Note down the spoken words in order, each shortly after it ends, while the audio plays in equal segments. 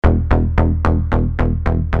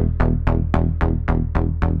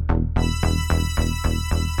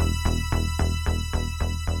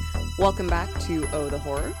Welcome back to Oh the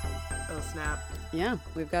Horror. Oh, snap. Yeah,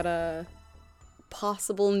 we've got a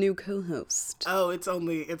possible new co-host. Oh, it's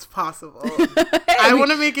possible. I want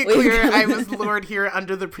to make it clear I was lured here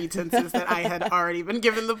under the pretenses that I had already been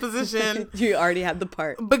given the position. You already had the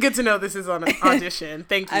part. But good to know this is on an audition.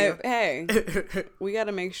 Thank you. We got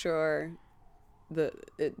to make sure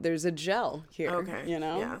there's a gel here. Okay. You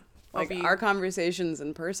know? Yeah. Like, our conversations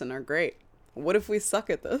in person are great. What if we suck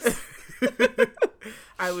at this?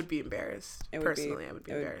 I would be embarrassed. I would be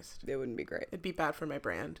embarrassed. It wouldn't be great. It'd be bad for my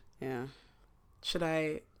brand. Yeah. Should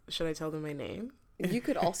I tell them my name? You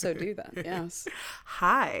could also do that. Yes.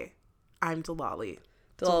 Hi, I'm Delali.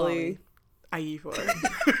 Delali Ayifor.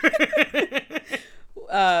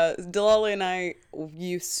 Delali and I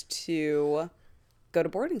used to go to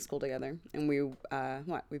boarding school together, and we've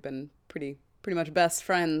been pretty much best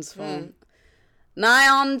friends for nigh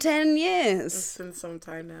on 10 years. It's been some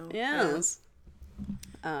time now. Yes.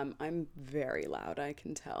 I'm very loud, I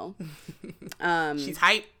can tell. She's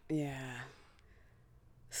hype. Yeah.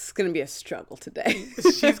 It's going to be a struggle today.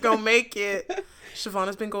 She's going to make it.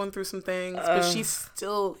 Siobhana's been going through some things, but she's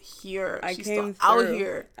still here. She's still out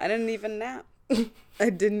here. I didn't even nap.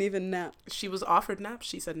 She was offered naps.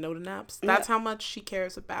 She said no to naps. That's how much she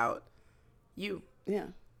cares about you. Yeah.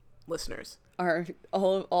 Listeners. All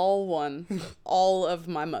of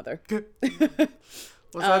my mother.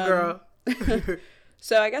 What's up, girl?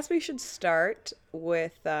 So I guess we should start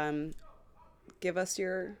with give us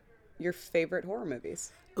your favorite horror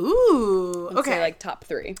movies. Ooh, Let's okay. say like top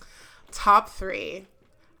 3. Top 3.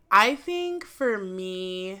 I think for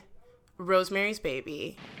me, Rosemary's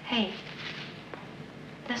Baby. Hey,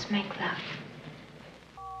 let's make love.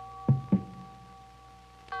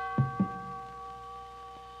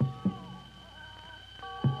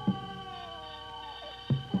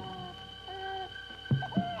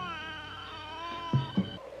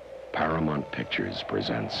 Paramount Pictures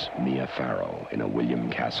presents Mia Farrow in a William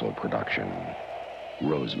Castle production,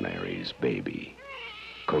 Rosemary's Baby.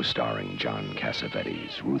 Co-starring John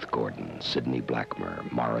Cassavetes, Ruth Gordon, Sidney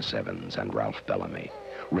Blackmer, Morris Evans, and Ralph Bellamy.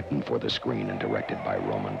 Written for the screen and directed by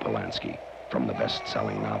Roman Polanski, from the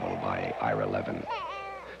best-selling novel by Ira Levin.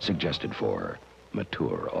 Suggested for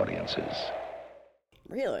mature audiences.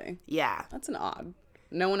 Really? Yeah. That's an odd.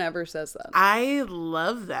 No one ever says that. I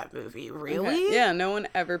love that movie. Really? Okay. Yeah, no one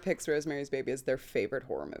ever picks Rosemary's Baby as their favorite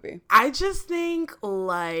horror movie. I just think,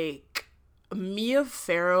 like, Mia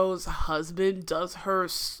Farrow's husband does her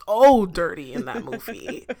so dirty in that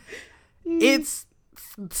movie. It's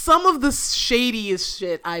some of the shadiest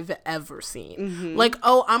shit I've ever seen. Mm-hmm. Like,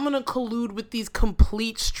 oh, I'm going to collude with these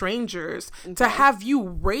complete strangers to have you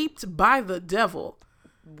raped by the devil.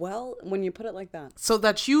 Well, when you put it like that. So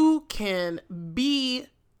that you can be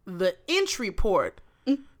the entry port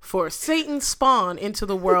for Satan's spawn into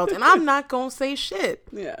the world. And I'm not going to say shit.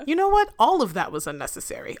 Yeah. You know what? All of that was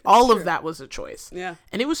unnecessary. All of that was a choice. Yeah.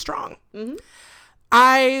 And it was strong. Mm-hmm.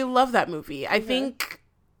 I love that movie. I think,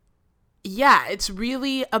 yeah, it's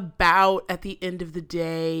really about, at the end of the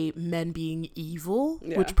day, men being evil,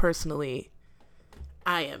 which personally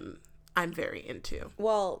I'm very into.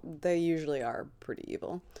 Well, they usually are pretty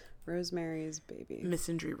evil. Rosemary's Baby.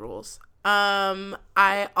 Misandry rules.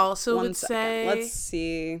 I also would say... Let's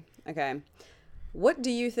see. Okay. What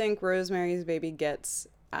do you think Rosemary's Baby gets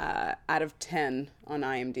out of 10 on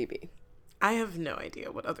IMDb? I have no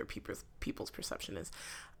idea what other people's perception is.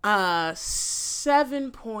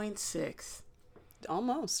 7.6.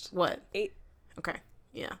 Almost. What? 8. Okay.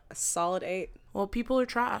 Yeah. A solid 8. Well, people are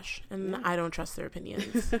trash, and I don't trust their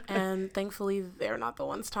opinions. And thankfully, they're not the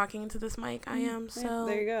ones talking into this mic. I am, so... Yeah,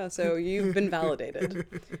 there you go. So you've been validated.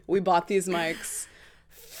 We bought these mics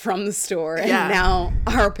from the store, and now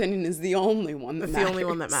our opinion is the only one that matters. The only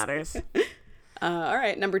one that matters. All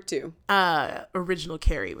right, number 2. Original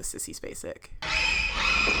Carrie with Sissy Spacek.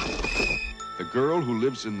 The girl who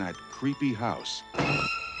lives in that creepy house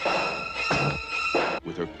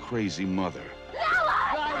with her crazy mother.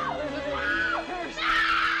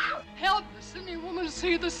 Help the sinning woman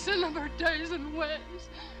see the sin of her days and ways.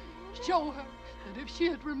 Show her that if she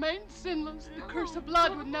had remained sinless, the curse of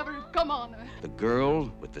blood would never have come on her. The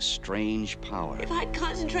girl with the strange power. If I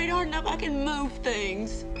concentrate hard enough, I can move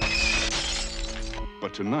things.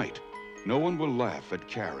 But tonight, no one will laugh at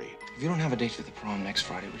Carrie. If you don't have a date for the prom next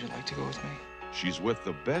Friday, would you like to go with me? She's with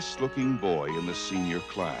the best-looking boy in the senior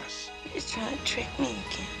class. He's trying to trick me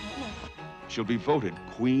again. She'll be voted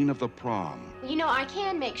queen of the prom. You know, I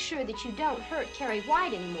can make sure that you don't hurt Carrie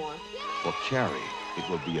White anymore. For Carrie, it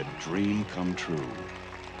will be a dream come true.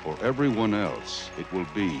 For everyone else, it will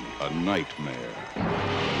be a nightmare.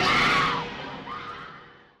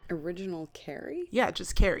 Original Carrie? Yeah,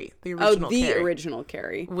 just Carrie. The original Carrie. Original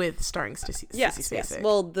Carrie. With starring Sissy Spacek. Yes.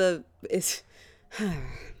 Well,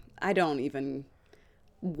 I don't even...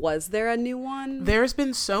 Was there a new one? There's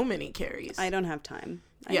been so many Carries. I don't have time.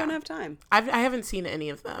 I don't have time. I haven't seen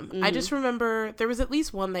any of them. I just remember there was at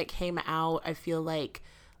least one that came out, I feel like,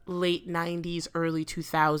 late 90s, early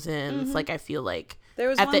 2000s. Like, I feel like there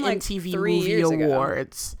was at one, the like, MTV 3 Movie years ago.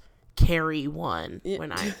 Awards, Carrie won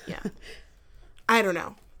when I don't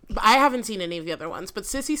know. But I haven't seen any of the other ones, but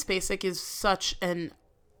Sissy Spacek is such an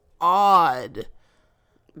odd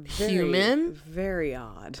human. Very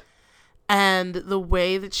odd. And the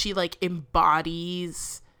way that she, like,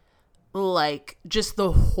 embodies, like, just the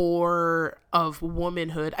horror of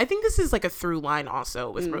womanhood. I think this is, like, a through line also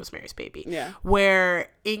with Rosemary's Baby. Yeah. Where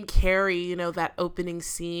in Carrie, you know, that opening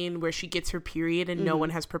scene where she gets her period and no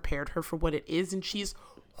one has prepared her for what it is, and she's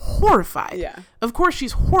horrified. Yeah. Of course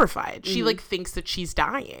she's horrified. She, like, thinks that she's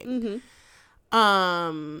dying.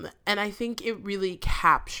 And I think it really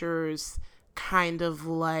captures kind of,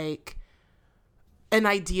 like, an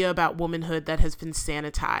idea about womanhood that has been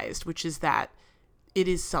sanitized, which is that it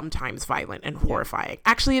is sometimes violent and horrifying.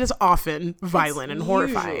 Actually, it is often violent and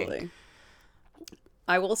horrifying. Usually.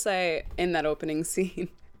 I will say, in that opening scene,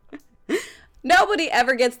 nobody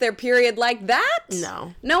ever gets their period like that.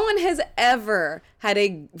 No. No one has ever had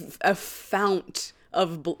a fount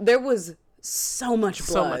of blood. There was so much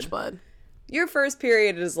blood. So much blood. Your first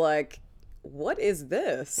period is like, what is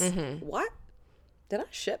this? What? Did I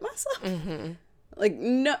shit myself? Like,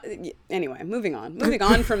 no. Anyway, moving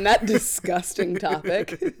on from that disgusting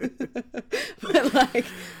topic. But, like,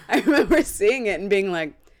 I remember seeing it and being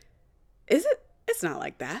like, it's not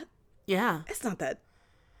like that. Yeah. It's not that.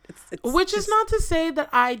 Which is not to say that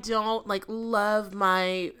I don't, like, love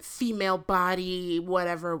my female body,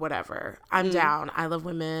 whatever. I'm down. I love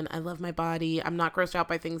women. I love my body. I'm not grossed out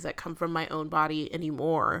by things that come from my own body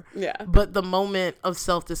anymore. Yeah. But the moment of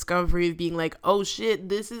self-discovery, being like, oh shit,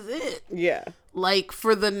 this is it. Yeah. Like,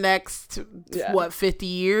 for the next, 50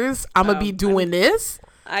 years, I'm going to be doing this.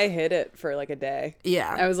 I hid it for like a day.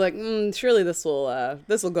 Yeah. I was like, surely this will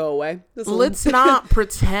go away. Let's not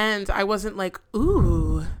pretend I wasn't like,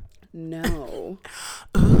 ooh. No.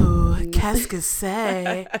 Ooh, qu'est-ce que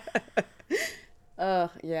c'est? Yeah,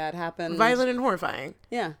 it happened. Violent and horrifying.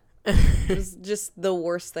 Yeah. It was just the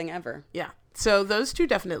worst thing ever. Yeah. So those two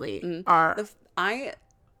definitely are. I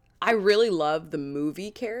really love the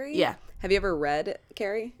movie Carrie. Yeah. Have you ever read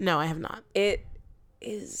Carrie? No, I have not. It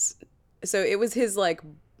is. So it was his, like,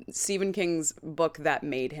 Stephen King's book that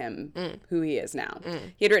made him who he is now.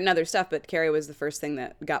 He had written other stuff, but Carrie was the first thing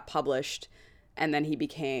that got published, and then he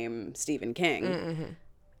became Stephen King.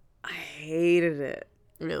 I hated it.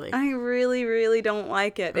 Really? I really, really don't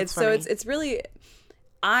like it. That's funny. It's really.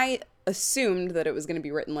 I assumed that it was going to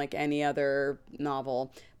be written like any other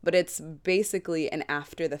novel, but it's basically an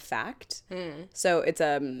after the fact. So it's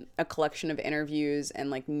a collection of interviews and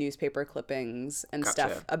like newspaper clippings and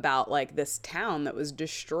stuff about like this town that was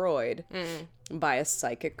destroyed by a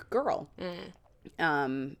psychic girl.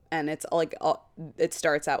 And it's like it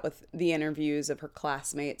starts out with the interviews of her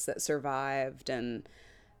classmates that survived and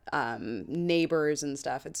neighbors and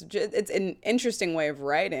stuff. It's an interesting way of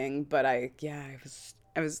writing, but I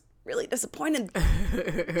was really disappointed, I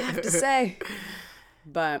have to say.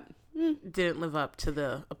 But didn't live up to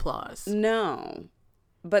the applause. No.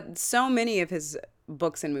 But so many of his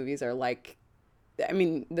books and movies are like, I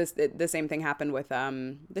mean, the same thing happened with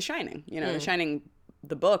The Shining. You know, The Shining,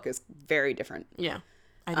 the book is very different. Yeah.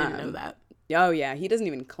 I didn't know that. Oh, yeah. He doesn't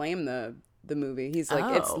even claim the movie. He's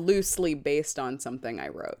like, it's loosely based on something I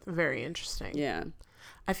wrote. Very interesting. Yeah.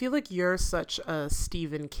 I feel like you're such a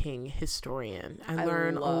Stephen King historian. I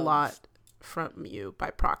learn a lot from you by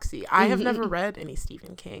proxy. I have never read any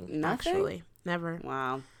Stephen King. Nothing? Actually. Never.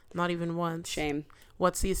 Wow. Not even once. Shame.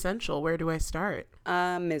 What's the essential? Where do I start?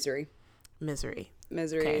 Misery. Misery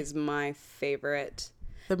Is my favorite.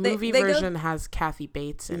 The movie version has Kathy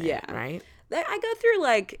Bates in it, right? I go through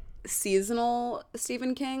like seasonal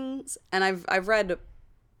Stephen King's, and I've read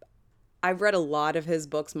a lot of his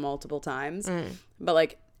books multiple times, but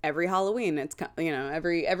like every Halloween, it's, you know,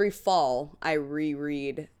 every fall I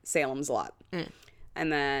reread Salem's Lot,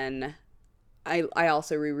 and then I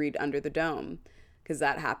also reread Under the Dome, because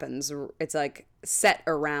that happens. It's like set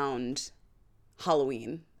around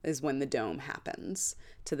Halloween is when the dome happens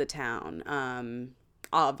to the town.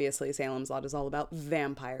 Obviously Salem's Lot is all about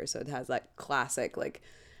vampires, so it has that classic like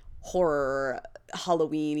horror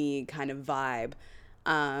Halloween-y kind of vibe.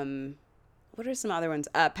 What are some other ones?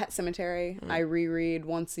 Pet Sematary I reread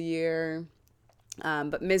once a year.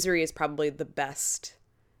 But Misery is probably the best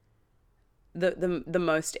the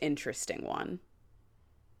most interesting one.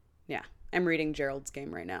 Yeah, I'm reading Gerald's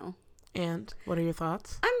Game right now. And what are your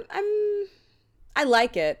thoughts? I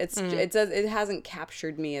like it. It hasn't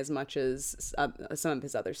captured me as much as some of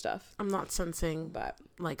his other stuff. I'm not sensing but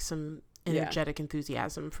like some energetic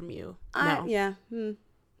enthusiasm from you. No. Yeah.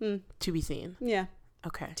 To be seen. Yeah.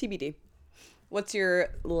 Okay. TBD. What's your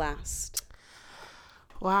last?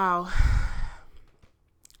 Wow.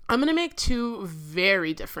 I'm going to make two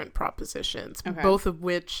very different propositions, both of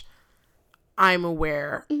which I'm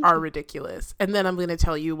aware are ridiculous. And then I'm going to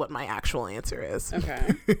tell you what my actual answer is.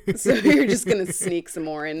 Okay. So you're just going to sneak some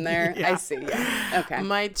more in there? Yeah. I see. Yeah. Okay.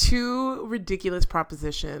 My two ridiculous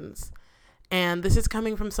propositions, and this is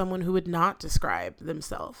coming from someone who would not describe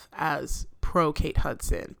themselves as pro Kate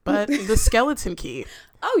Hudson, but The Skeleton Key.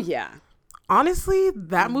 Oh, yeah. Honestly,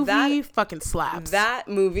 that movie fucking slaps. That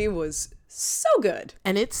movie was so good.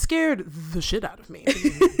 And it scared the shit out of me.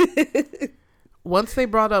 Once they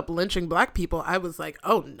brought up lynching black people, I was like,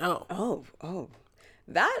 oh no. Oh.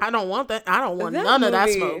 That I don't want that. I don't want none of that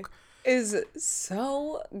smoke. Is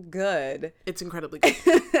so good. It's incredibly good.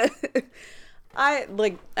 I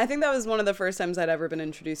think that was one of the first times I'd ever been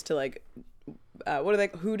introduced to like what are they,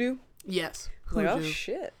 hoodoo? Yes. Like, oh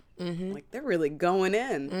shit. Mm-hmm. Like they're really going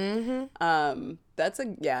in.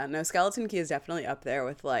 Mm-hmm. Skeleton Key is definitely up there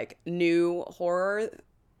with like new horror,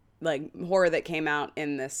 like horror that came out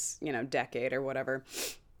in this, decade or whatever,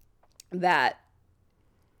 that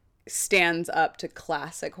stands up to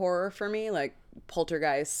classic horror for me, like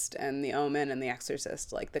Poltergeist and The Omen and The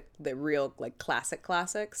Exorcist, like the real like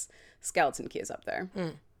classics. Skeleton Key is up there.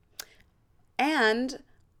 And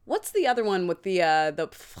what's the other one with the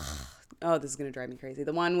oh, this is gonna drive me crazy.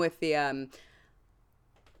 The one with the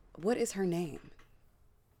what is her name?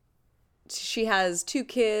 She has 2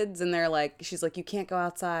 kids, and she's like, you can't go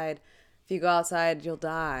outside. If you go outside, you'll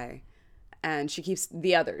die. And she keeps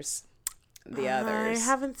the others. I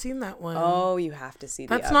haven't seen that one. Oh, you have to see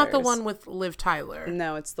the others. That's not the one with Liv Tyler.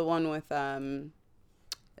 No, it's the one with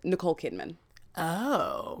Nicole Kidman.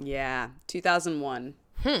 Oh. Yeah, 2001.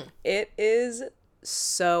 It is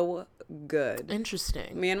so good.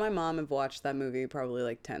 Interesting. Me and my mom have watched that movie probably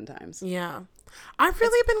like 10 times. Yeah. I've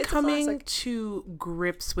really been coming to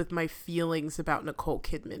grips with my feelings about Nicole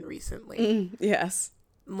Kidman recently. Yes.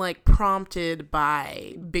 Like prompted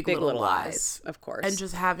by Big Little Lies, of course. And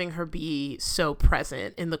just having her be so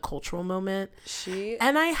present in the cultural moment.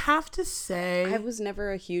 And I have to say, I was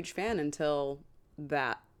never a huge fan until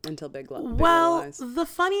Big Little Lies. The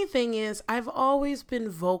funny thing is, I've always been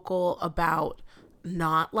vocal about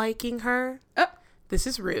not liking her. This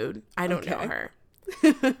is rude. I don't know her.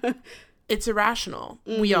 It's irrational.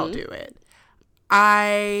 Mm-hmm. We all do it.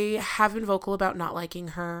 I have been vocal about not liking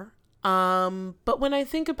her. But when I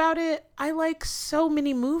think about it, I like so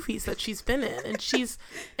many movies that she's been in, and she's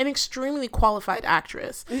an extremely qualified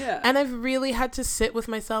actress. Yeah. And I've really had to sit with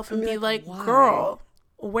myself and be like, why? Girl,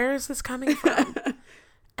 where is this coming from?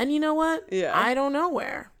 And you know what? Yeah. I don't know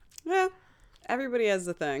where. Yeah. Everybody has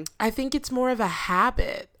the thing. I think it's more of a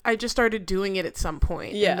habit. I just started doing it at some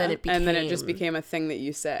point. Yeah. And then it just became a thing that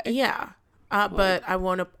you say. Yeah. But I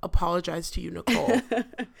want to apologize to you, Nicole.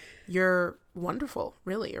 You're wonderful.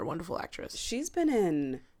 Really, you're a wonderful actress. She's been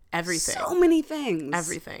in everything. So many things.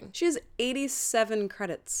 Everything. She has 87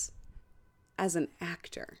 credits as an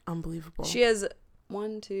actor. Unbelievable. She has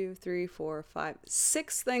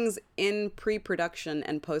 6 things in pre-production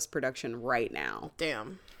and post-production right now.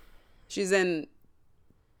 Damn. She's in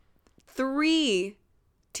 3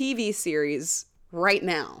 TV series right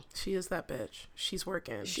now. She is that bitch. She's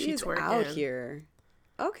working. She's out here.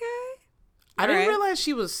 Okay. I didn't realize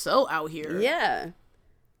she was so out here. Yeah.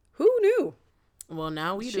 Who knew? Well,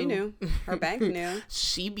 now we do. She knew. Her bank knew.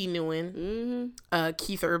 She be knowing. Mm-hmm.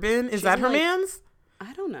 Keith Urban. Is that her man's?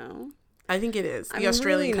 I don't know. I think it is. The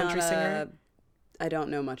Australian country singer. I don't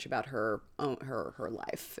know much about her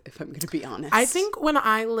life, if I'm going to be honest. I think when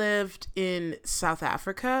I lived in South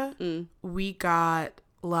Africa, we got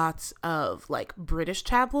lots of like British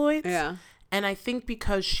tabloids. Yeah. And I think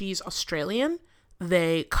because she's Australian,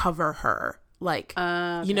 they cover her. Like,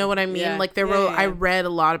 you know what I mean? Yeah. Like I read a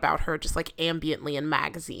lot about her just like ambiently in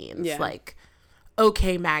magazines. Yeah. Like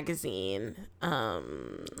OK Magazine,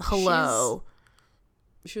 Hello.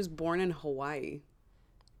 She was born in Hawaii.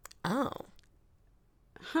 Oh.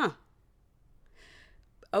 Huh.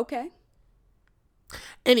 Okay.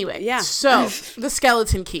 Anyway, yeah. So The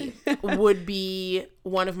Skeleton Key would be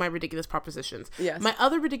one of my ridiculous propositions. Yes. My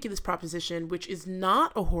other ridiculous proposition, which is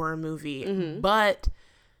not a horror movie, but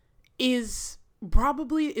is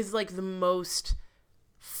like the most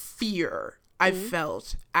fear I've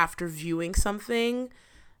felt after viewing something,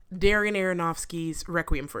 Darren Aronofsky's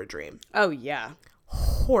Requiem for a Dream. Oh, yeah.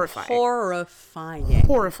 Horrifying. Horrifying.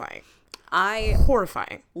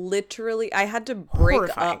 Horrifying. Literally, I had to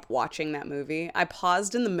break up watching that movie. I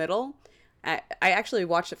paused in the middle. I actually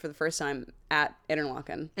watched it for the first time at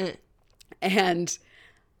Interlaken. And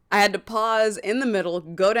I had to pause in the middle,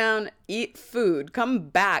 go down, eat food, come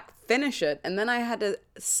back, finish it, and then I had to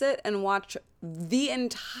sit and watch the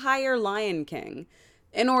entire Lion King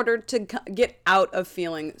in order to get out of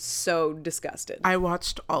feeling so disgusted. I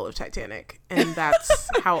watched all of Titanic, and that's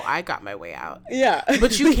how I got my way out. Yeah.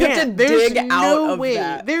 But you can't. Have to There's dig no out of way.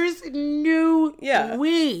 that. There's no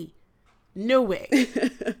way. No way.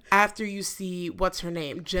 After you see, what's her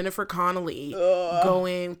name? Jennifer Connelly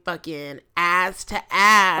going fucking ass to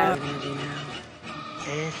ass.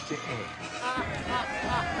 Ass to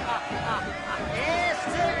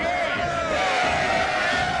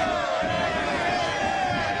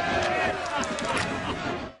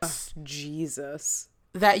Jesus.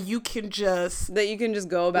 That you can just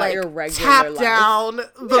go about your regular tap life. down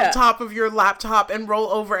the top of your laptop and roll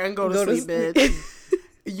over and go to sleep, bitch.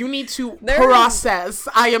 You need to process.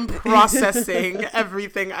 I am processing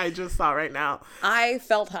everything I just saw right now. I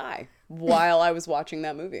felt high while I was watching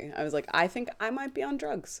that movie. I was like, I think I might be on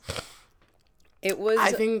drugs.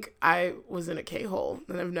 I think I was in a K-hole,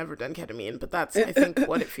 and I've never done ketamine, but that's, I think,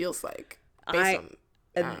 what it feels like.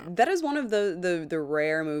 That is one of the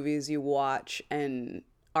rare movies you watch and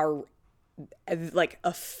are like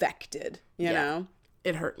affected, you know?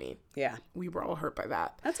 It hurt me. Yeah. We were all hurt by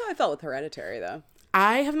that. That's how I felt with Hereditary, though.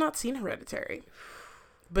 I have not seen Hereditary,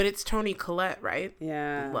 but it's Toni Collette, right?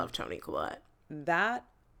 Yeah. I love Toni Collette. That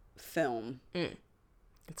film.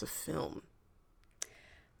 It's a film.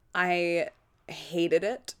 I hated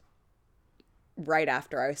it right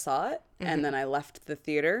after I saw it, and then I left the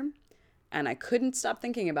theater, and I couldn't stop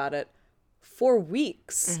thinking about it for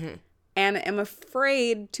weeks, and am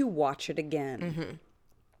afraid to watch it again.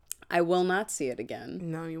 I will not see it again.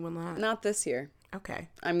 No, you will not. Not this year. Okay.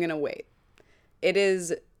 I'm going to wait. It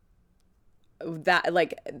is that,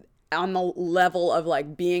 like, on the level of,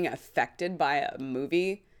 like, being affected by a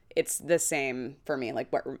movie, it's the same for me.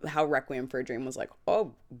 Like, how Requiem for a Dream was like,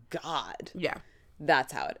 oh, God. Yeah.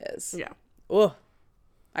 That's how it is. Yeah. Ugh.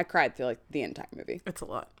 I cried through, like, the entire movie. It's a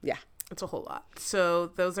lot. Yeah. It's a whole lot. So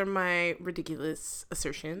those are my ridiculous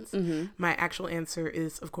assertions. My actual answer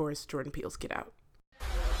is, of course, Jordan Peele's Get Out.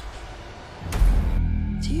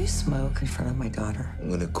 Do you smoke in front of my daughter? I'm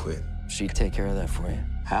gonna quit. She'd take care of that for you.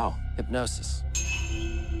 How? Hypnosis.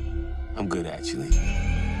 I'm good, actually.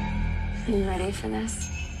 You ready for this?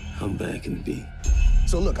 How bad can it be?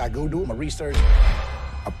 So look, I go do my research.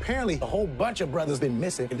 Apparently, a whole bunch of brothers been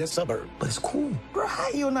missing in this suburb. But it's cool. Bro, how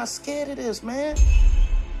you not scared of this, man?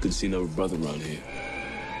 Good to see another brother around here.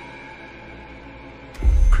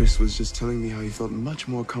 Chris was just telling me how he felt much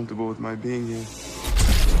more comfortable with my being here.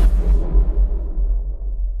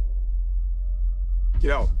 Get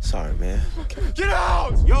out. Sorry, man. Get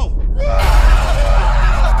out! Yo!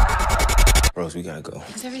 Rose, we gotta go.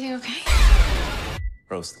 Is everything okay?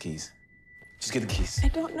 Rose, the keys. Just get the keys. I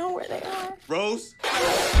don't know where they are. Rose?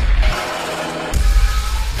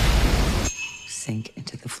 Sink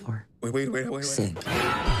into the floor. Wait. Sink.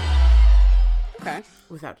 Okay.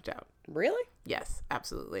 Without a doubt. Really? Yes,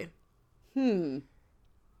 absolutely. Okay.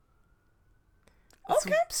 So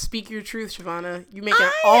speak your truth, Shavonna. You making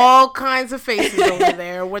all kinds of faces over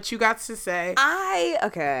there. What you got to say? I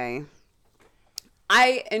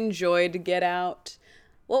enjoyed Get Out.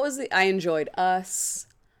 What was I enjoyed Us.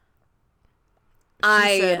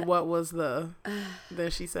 She said, what was the...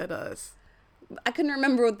 Then she said Us. I couldn't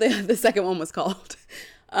remember what the second one was called.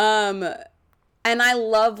 And I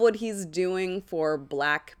love what he's doing for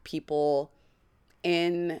Black people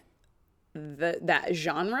in that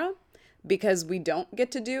genre, because we don't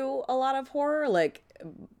get to do a lot of horror. Like,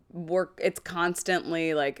 it's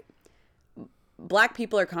constantly like Black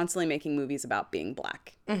people are constantly making movies about being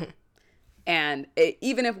Black. And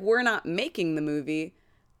even if we're not making the movie,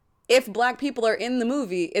 if Black people are in the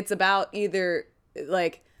movie, it's about either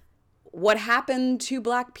like what happened to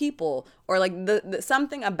Black people, or like the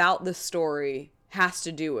something about the story has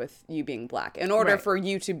to do with you being Black in order for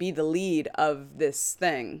you to be the lead of this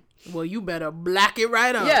thing. Well, you better black it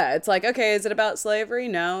right up. Yeah, it's like, okay, is it about slavery?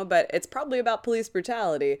 No, but it's probably about police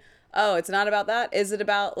brutality. Oh, it's not about that? Is it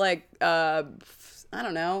about, like, I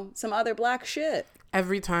don't know, some other Black shit?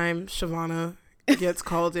 Every time Shavonna gets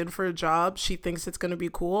called in for a job, she thinks it's going to be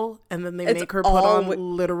cool, and then they make her put on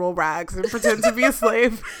literal rags and pretend to be a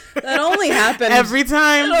slave. That only happened. Every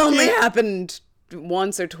time. It only happened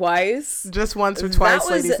once or twice. Just once or twice,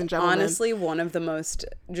 ladies and gentlemen. Honestly, one of the most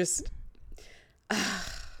just...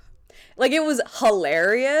 Like, it was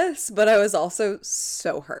hilarious, but I was also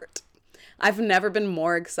so hurt. I've never been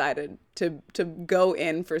more excited to go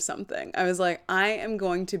in for something. I was like, I am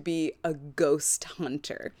going to be a ghost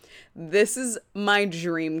hunter. This is my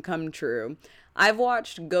dream come true. I've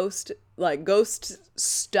watched ghost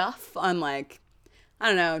stuff on, like, I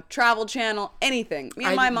don't know, Travel Channel, anything. Me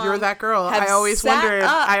and my mom. You're that girl. I always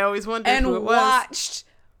wondered and who it was. Watched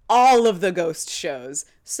all of the ghost shows.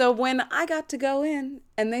 So when I got to go in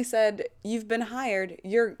and they said, you've been hired,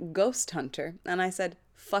 you're ghost hunter. And I said,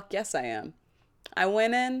 fuck yes, I am. I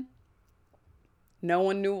went in. No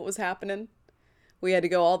one knew what was happening. We had to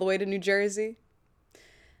go all the way to New Jersey.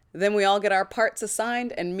 Then we all get our parts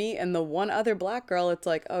assigned, and me and the one other black girl, it's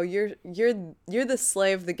like, oh, you're the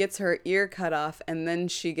slave that gets her ear cut off and then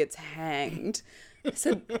she gets hanged. I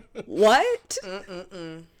said, what?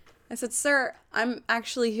 I said, sir, I'm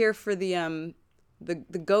actually here for the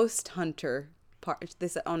ghost hunter part. They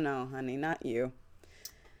said, oh no, honey, not you.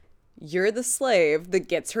 You're the slave that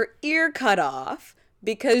gets her ear cut off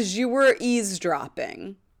because you were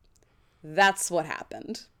eavesdropping. That's what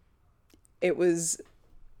happened. It was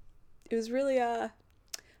really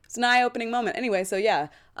it's an eye-opening moment. Anyway, so yeah,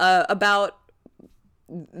 about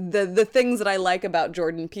the things that I like about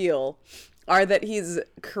Jordan Peele are that he's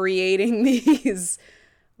creating these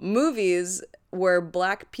movies where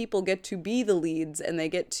black people get to be the leads and they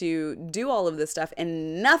get to do all of this stuff,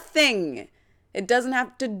 and it doesn't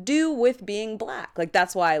have to do with being black. Like,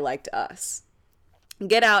 that's why I liked Us.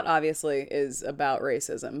 Get Out obviously is about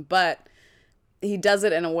racism, but he does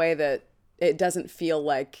it in a way that it doesn't feel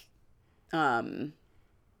like I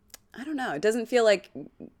don't know. It doesn't feel like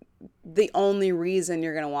the only reason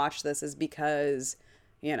you're going to watch this is because,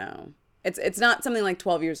 you know, it's not something like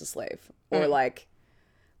 12 Years a Slave or like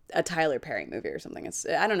a Tyler Perry movie or something. It's,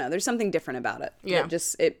 I don't know. There's something different about it. Yeah.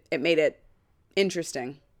 It made it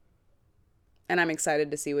interesting. And I'm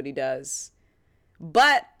excited to see what he does.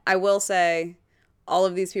 But I will say, all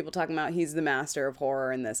of these people talking about he's the master of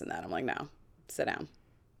horror and this and that. I'm like, no, sit down.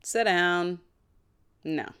 Sit down.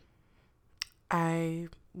 No. I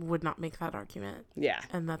would not make that argument. Yeah.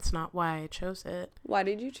 And that's not why I chose it. Why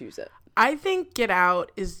did you choose it? I think Get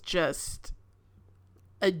Out is just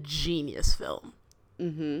a genius film.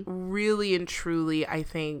 Mm-hmm. Really and truly, I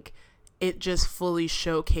think it just fully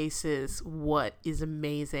showcases what is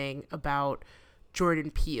amazing about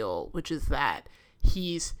Jordan Peele, which is that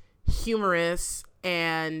he's humorous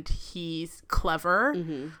and he's clever,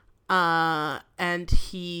 and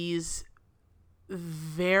he's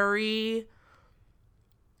very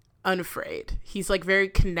unafraid. He's like very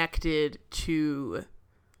connected to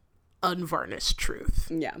unvarnished truth.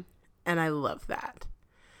 Yeah. And I love that.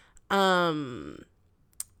 And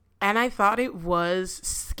I thought it was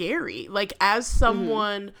scary. Like, as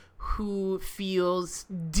someone who feels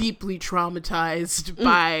deeply traumatized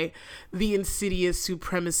by the insidious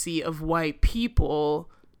supremacy of white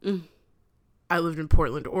people, I lived in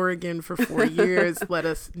Portland, Oregon for 4 years. Let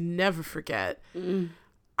us never forget.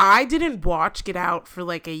 I didn't watch Get Out for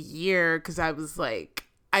like a year because I was like,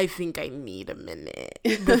 I think I need a minute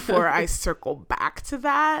before I circle back to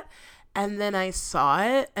that. And then I saw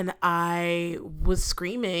it and I was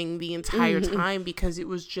screaming the entire time because it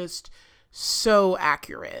was just so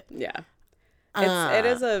accurate. Yeah. It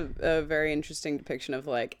is a very interesting depiction of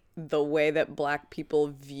like the way that black people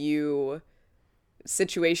view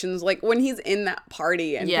situations. Like when he's in that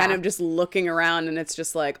party and kind of just looking around and it's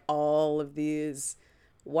just like all of these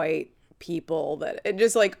white people that it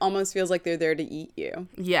just like almost feels like they're there to eat you.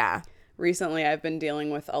 Yeah. Recently I've been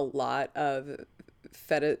dealing with a lot of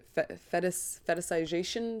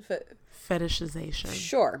fetishization.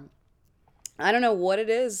 Sure. I don't know what it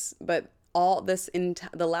is, but all this in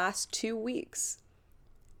the last 2 weeks,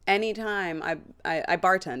 anytime I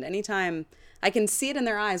bartend, anytime I can see it in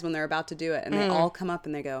their eyes when they're about to do it, and they all come up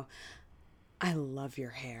and they go, "I love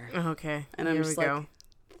your hair." Okay. And I'm just like,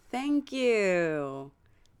 "Thank you.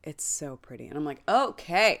 It's so pretty." And I'm like,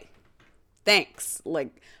 "Okay, thanks."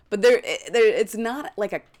 Like, but there, it's not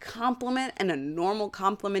like a compliment in a normal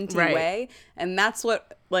complimenting way, and that's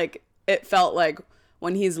what like it felt like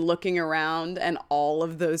when he's looking around and all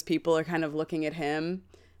of those people are kind of looking at him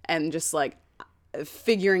and just like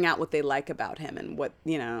figuring out what they like about him and what,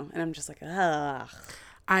 you know, and I'm just like, ugh.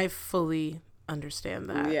 I fully understand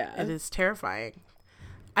that. Yeah. It is terrifying.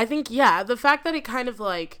 I think, the fact that it kind of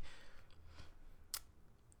like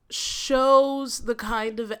shows the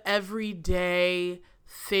kind of everyday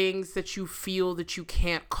things that you feel that you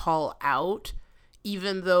can't call out,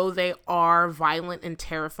 even though they are violent and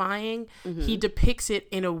terrifying, he depicts it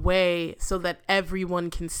in a way so that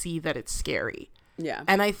everyone can see that it's scary. Yeah.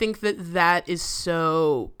 And I think that is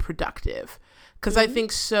so productive, because I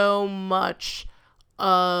think so much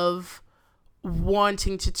of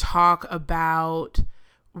wanting to talk about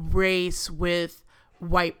race with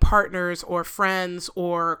white partners or friends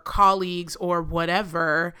or colleagues or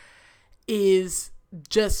whatever is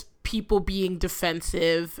just people being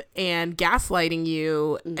defensive and gaslighting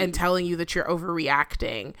you and telling you that you're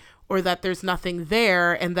overreacting or that there's nothing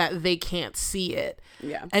there and that they can't see it.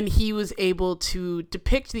 Yeah. And he was able to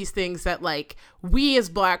depict these things that, like, we as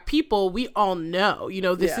Black people, we all know, you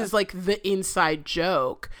know, this is like the inside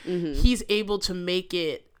joke. He's able to make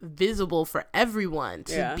it visible for everyone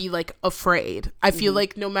to be like afraid. I feel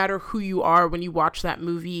like no matter who you are, when you watch that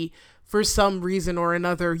movie, for some reason or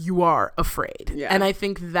another, you are afraid. Yeah. And I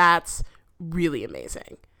think that's really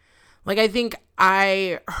amazing. Like, I think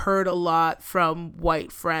I heard a lot from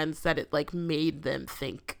white friends that it like made them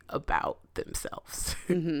think about themselves.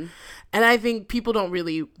 And I think people don't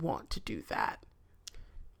really want to do that.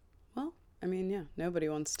 Well, I mean, yeah, nobody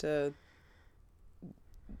wants to,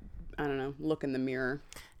 I don't know, look in the mirror.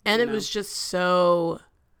 And it was just so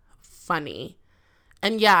funny.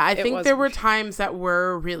 And yeah, I think there were times that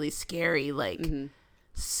were really scary, like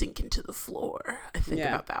sinking to the floor. I think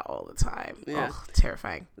about that all the time. Yeah. Oh,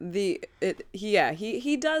 terrifying. He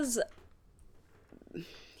has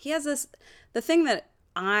this, the thing that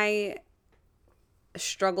I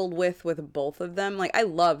struggled with both of them. Like, I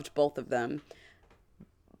loved both of them,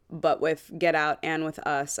 but with Get Out and with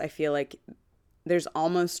Us, I feel like there's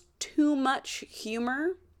almost too much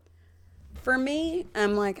humor for me.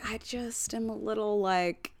 I'm like, I just am a little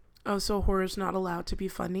like, oh, so horror's not allowed to be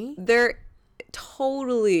funny? There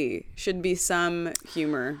totally should be some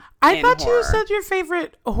humor. I thought you said your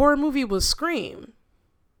favorite horror movie was Scream.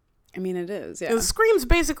 I mean, it is, yeah. Scream's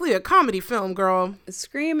basically a comedy film, girl.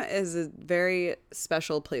 Scream is a very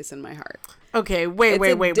special place in my heart. Okay, wait.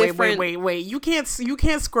 You can't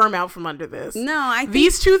squirm out from under this. No, I think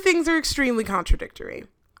these two things are extremely contradictory.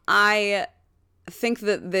 I think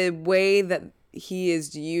that the way that he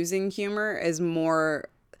is using humor is more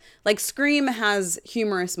like Scream has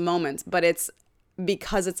humorous moments, but it's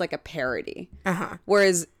because it's like a parody.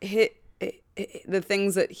 Whereas the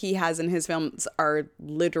things that he has in his films are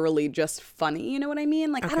literally just funny. You know what I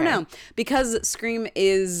mean? Like, I don't know, because Scream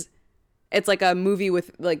is, it's like a movie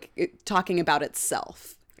with like talking about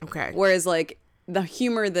itself. Okay. Whereas like the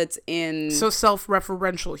humor that's in, so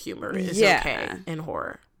self-referential humor is okay in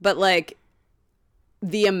horror, but like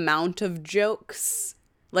the amount of jokes,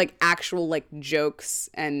 like actual like jokes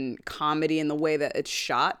and comedy and the way that it's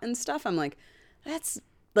shot and stuff, I'm like, that's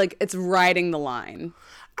like, it's riding the line.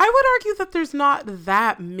 I would argue that there's not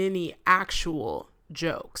that many actual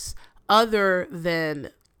jokes other than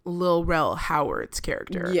Lil Rel Howard's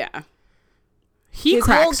character. Yeah. His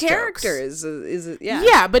whole character is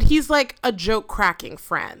Yeah, but he's like a joke cracking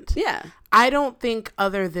friend. Yeah. I don't think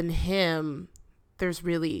other than him there's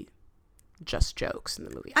really just jokes in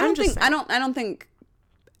the movie. I don't think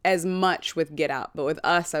as much with Get Out, but with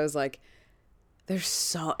Us, I was like, it's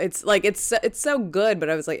so good, but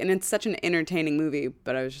I was like, and it's such an entertaining movie,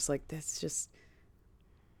 but I was just like, it's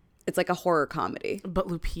like a horror comedy. But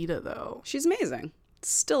Lupita, though, she's amazing. It's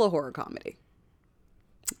still a horror comedy.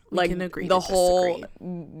 We can agree the to whole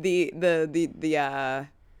disagree.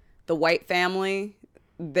 the white family,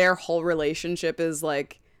 their whole relationship is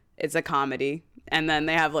like, it's a comedy, and then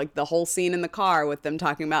they have like the whole scene in the car with them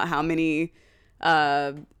talking about how many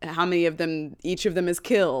of them, each of them is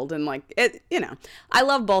killed, and like it, you know, I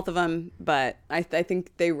love both of them, but I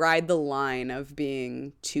think they ride the line of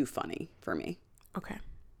being too funny for me. Okay.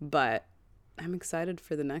 But I'm excited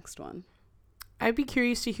for the next one. I'd be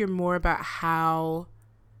curious to hear more about how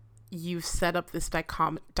you've set up this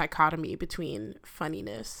dichotomy between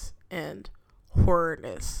funniness and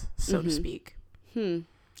horrorness, so to speak.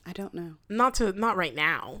 I don't know. Not right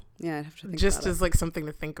now. Yeah, I'd have to think just about as like something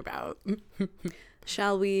to think about.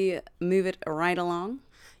 Shall we move it right along?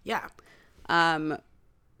 Yeah.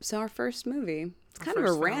 So our first movie, it's kind of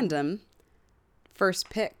a random first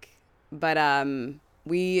pick, but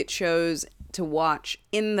we chose to watch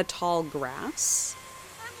In the Tall Grass.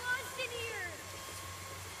 I'm lost in here.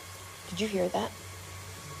 Did you hear that?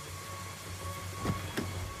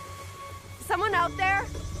 Someone out there?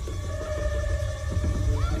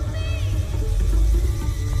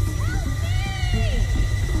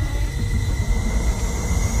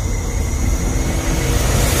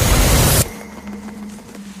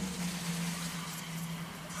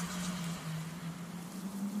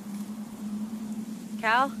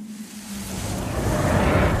 Cal?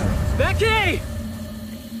 Becky!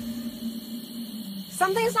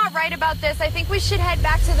 Something's not right about this. I think we should head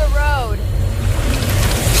back to the road.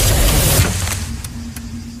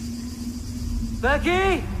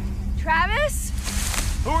 Becky? Travis?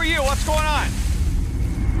 Who are you? What's going on?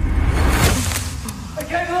 I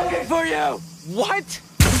came looking for you! What?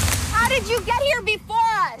 How did you get here before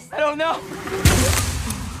us? I don't know.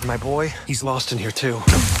 My boy, he's lost in here too.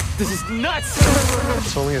 This is nuts!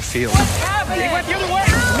 It's only a field. What's happening? He went the other way!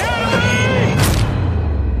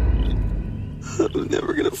 Natalie! I'm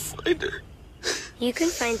never gonna find her. You can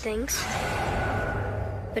find things,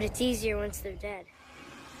 but it's easier once they're dead.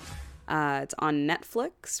 It's on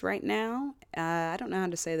Netflix right now. I don't know how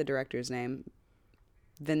to say the director's name.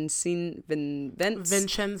 Vincenzo.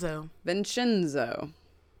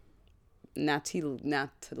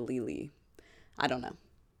 Natalili. I don't know.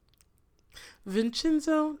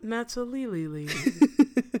 Vincenzo Natalili.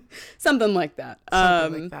 Something like that.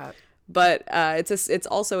 Something like that. But it's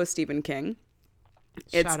also a Stephen King.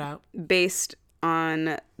 Shout out. Based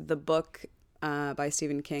on the book by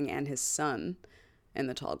Stephen King and his son, In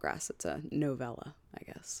the Tall Grass. It's a novella, I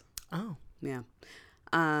guess. Oh. Yeah.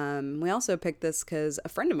 We also picked this because a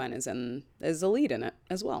friend of mine is a lead in it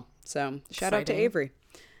as well. So shout out to Avery.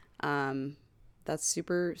 That's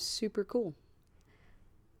super, super cool.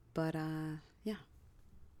 But yeah.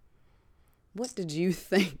 What did you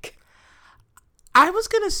think? I was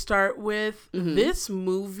going to start with this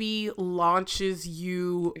movie launches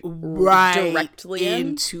you right directly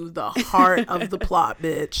into the heart of the plot,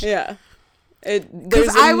 bitch. Yeah.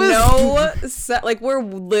 There's no set, like we're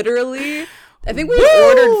literally, I think we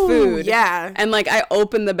ordered food. Yeah. And like I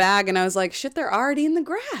opened the bag and I was like, shit, they're already in the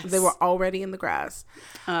grass. They were already in the grass.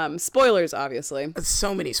 Spoilers, obviously.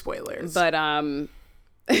 So many spoilers. But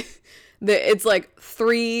it's like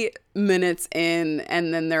 3 minutes in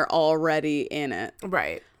and then they're already in it.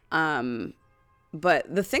 Right.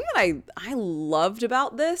 But the thing that I loved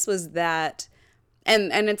about this was that,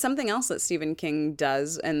 and it's something else that Stephen King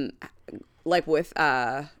does, and like with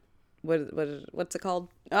what's it called?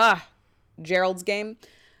 Gerald's Game,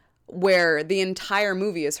 where the entire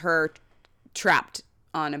movie is her trapped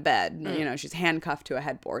on a bed. You know, she's handcuffed to a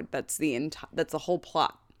headboard. That's the whole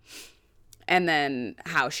plot. And then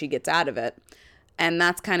how she gets out of it. And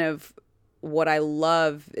that's kind of what I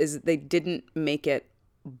love is they didn't make it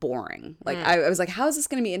boring. Like I was like, how is this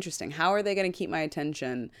going to be interesting? How are they going to keep my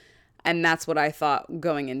attention? And that's what I thought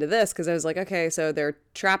going into this, because I was like, okay, so they're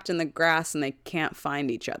trapped in the grass and they can't find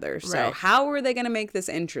each other. So how are they going to make this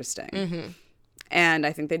interesting? Mm-hmm. And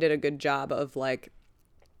I think they did a good job of like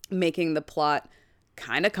making the plot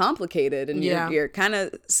kind of complicated, and you're kind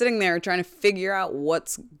of sitting there trying to figure out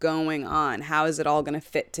what's going on. How is it all going to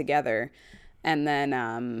fit together? And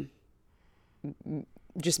then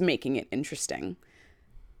just making it interesting.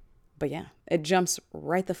 But yeah, it jumps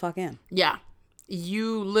right the fuck in. Yeah.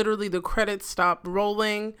 You literally, the credits stop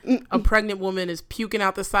rolling. A pregnant woman is puking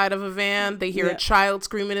out the side of a van. They hear a child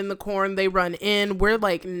screaming in the corn. They run in. We're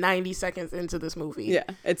like 90 seconds into this movie. Yeah.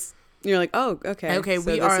 You're like, oh, okay. Okay,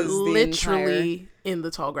 so we are literally in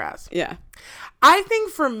the tall grass. Yeah. I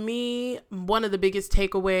think for me, one of the biggest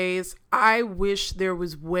takeaways, I wish there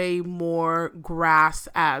was way more grass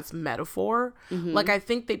as metaphor. Mm-hmm. Like, I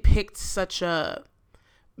think they picked such a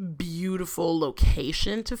beautiful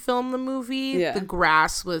location to film the movie. Yeah. The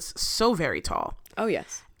grass was so very tall. Oh,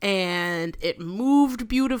 yes. And it moved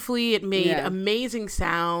beautifully. It made amazing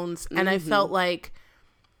sounds. And I felt like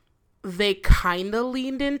they kind of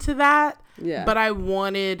leaned into that. Yeah. But I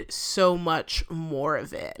wanted so much more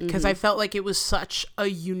of it because I felt like it was such a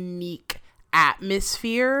unique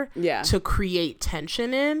atmosphere to create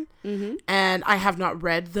tension in. Mm-hmm. And I have not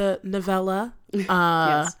read the novella.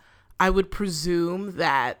 Yes. I would presume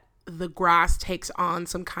that the grass takes on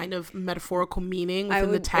some kind of metaphorical meaning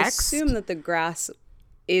within the text. I would assume that the grass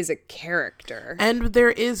is a character. And there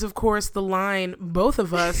is, of course, the line both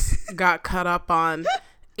of us got caught up on.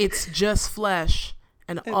 It's just flesh,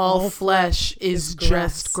 and all flesh is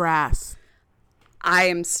just grass. I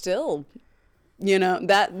am still,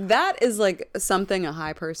 that is like something a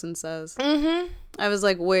high person says. Mm-hmm. I was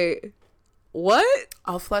like, wait, what?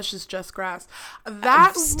 All flesh is just grass.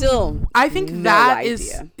 That still, I think that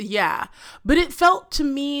is, but it felt to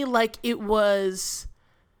me like it was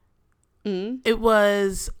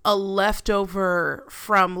a leftover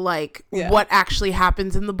from like what actually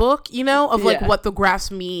happens in the book, of like what the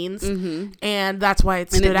grass means. Mm-hmm. And that's why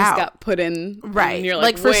it stood and it just out. Got put in. Right. And you're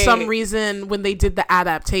like for some reason, when they did the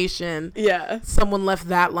adaptation, someone left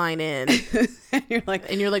that line in. and you're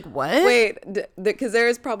like, what? Wait, because there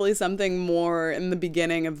is probably something more in the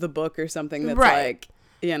beginning of the book or something that's like,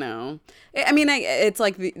 You know, I mean, it's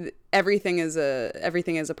like everything is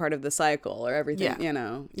a part of the cycle, or everything. Yeah. You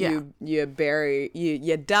know, Yeah. you bury,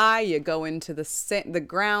 you die, you go into the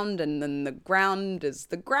ground, and then the ground is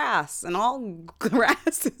the grass, and all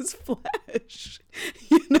grass is flesh.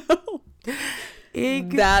 You know,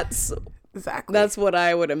 Exactly. That's what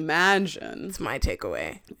I would imagine. It's my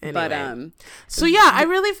takeaway. Anyway. But so yeah, I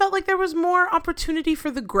really felt like there was more opportunity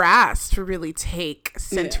for the grass to really take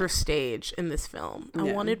center stage in this film. I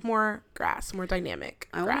wanted more grass, more dynamic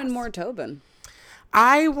grass. I wanted more Tobin.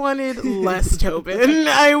 I wanted less Tobin.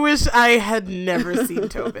 I wish I had never seen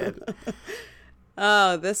Tobin.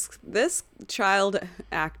 Oh, this child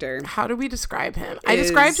actor. How do we describe him? I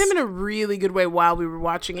described him in a really good way while we were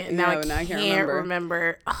watching it, and now I can't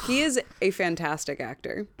remember. He is a fantastic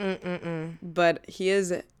actor, but he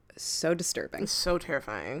is so disturbing, so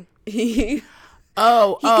terrifying. He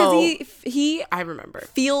I remember.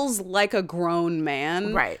 Feels like a grown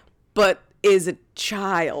man, right? But is a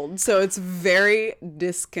child, so it's very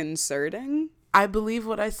disconcerting. I believe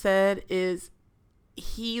what I said is,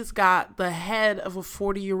 he's got the head of a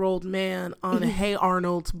 40-year-old man on Hey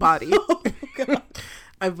Arnold's body. Oh, God.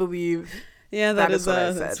 I believe. Yeah, that is what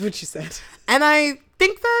I said. That's what you said. And I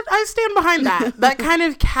think that I stand behind that. That kind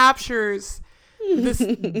of captures this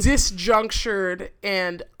disjunctured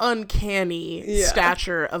and uncanny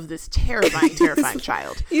stature of this terrifying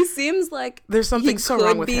child. He seems like there's something so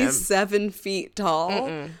wrong with him. He could be 7 feet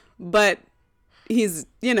tall, but he's,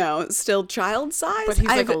 still child size. But he's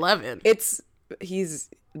like 11.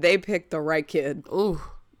 They picked the right kid. Ooh.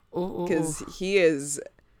 Because he's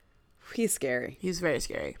scary. He's very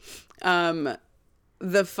scary. So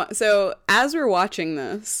as we're watching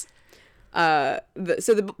this, the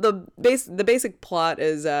basic plot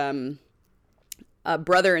is a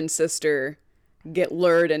brother and sister get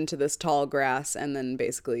lured into this tall grass and then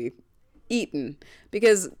basically eaten,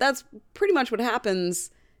 because that's pretty much what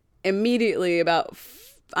happens immediately about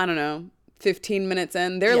 15 minutes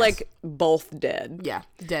in. They're like both dead. Yeah,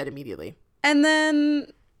 dead immediately. And then,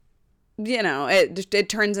 it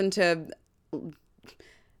turns into,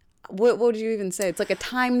 what would you even say? It's like a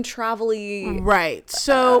time travel-y. Right.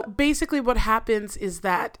 So basically what happens is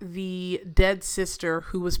that the dead sister,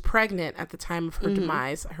 who was pregnant at the time of her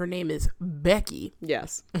demise, her name is Becky.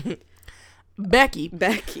 Yes.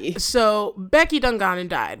 Becky. So Becky done gone and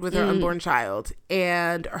died with her unborn child,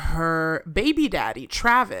 and her baby daddy,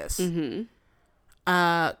 Travis,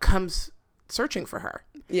 comes searching for her.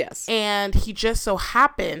 Yes. And he just so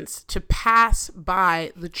happens to pass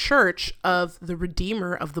by the church of the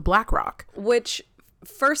Redeemer of the Black Rock. Which,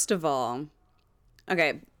 first of all,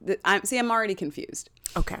 okay, I'm already confused.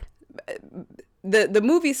 Okay. The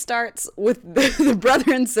movie starts with the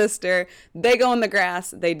brother and sister. They go in the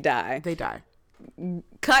grass. They die.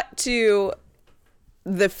 Cut to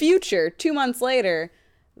the future. 2 months later,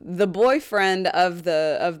 the boyfriend of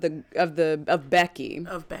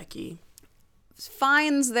Becky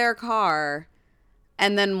finds their car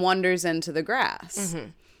and then wanders into the grass.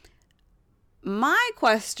 My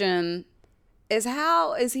question is,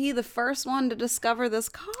 how is he the first one to discover this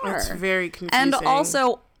car? That's very confusing. And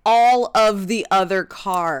also all of the other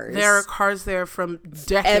cars. There are cars there from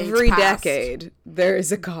decades Every past. decade there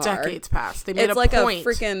is a car. Decades past. They made it's a like point. a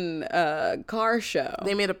freaking car show.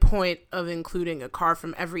 They made a point of including a car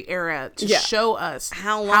from every era to show us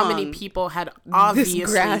how many people had obviously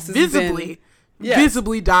visibly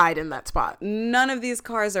died in that spot. None of these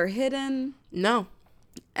cars are hidden. No.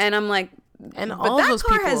 And I'm like, and but all that those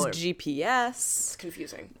car people has are GPS. It's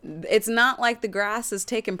confusing. It's not like the grass is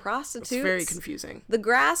taking prostitutes. It's very confusing. The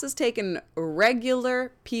grass is taking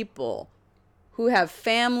regular people who have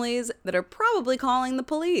families that are probably calling the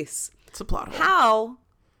police. It's a plot hole. How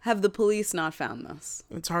have the police not found this?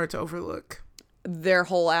 It's hard to overlook. Their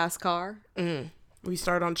whole ass car? We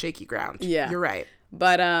start on shaky ground. Yeah. You're right.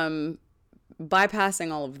 But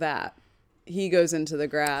bypassing all of that, he goes into the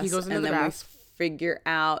grass. And then we figure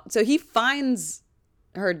out. So he finds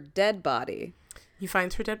her dead body. He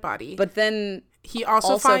finds her dead body. But then he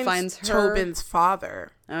also finds her. Tobin's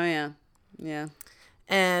father. Oh, yeah. Yeah.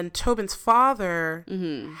 And Tobin's father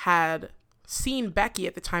had seen Becky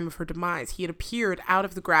at the time of her demise. He had appeared out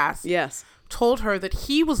of the grass. Yes. Told her that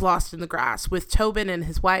he was lost in the grass with Tobin and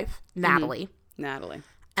his wife, Natalie.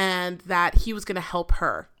 And that he was going to help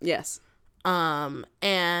her. Yes.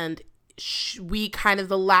 And we kind of,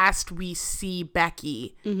 the last we see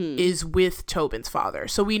Becky is with Tobin's father.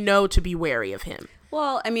 So we know to be wary of him.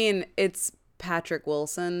 Well, I mean, it's Patrick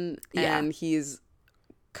Wilson, and he's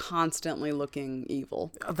constantly looking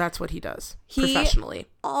evil. That's what he does professionally.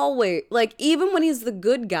 Always, like, even when he's the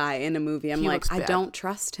good guy in a movie, I'm like, I bad. don't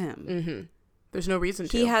trust him. There's no reason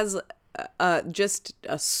to. He has just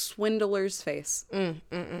a swindler's face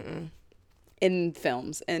in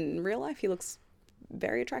films. In real life, he looks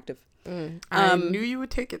very attractive. I knew you would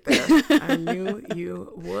take it there. I knew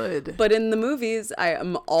you would. But in the movies, I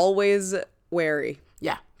am always wary.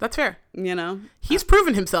 Yeah, that's fair. You know? He's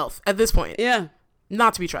proven himself at this point. Yeah.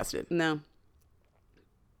 Not to be trusted. No.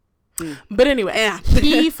 But anyway,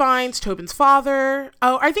 he finds Tobin's father.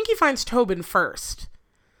 Oh, I think he finds Tobin first.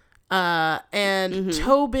 And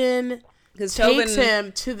Tobin takes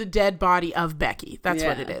him to the dead body of Becky. That's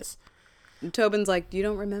what it is. And Tobin's like, you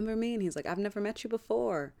don't remember me? And he's like, I've never met you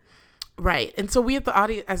before. Right. And so we at the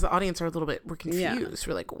audience, as the audience, are a little bit, we're confused.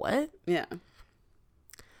 We're like, what? Yeah.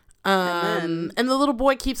 And the little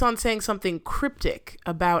boy keeps on saying something cryptic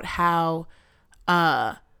about how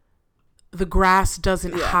the grass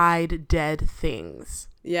doesn't hide dead things.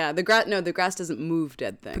 Yeah, the grass doesn't move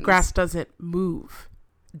dead things. The grass doesn't move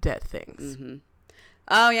dead things. Mm-hmm.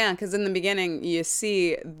 Oh yeah, because in the beginning you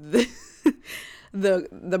see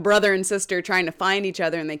the brother and sister trying to find each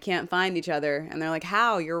other and they can't find each other, and they're like,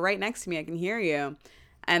 "How? You're right next to me. I can hear you."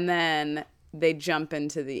 And then they jump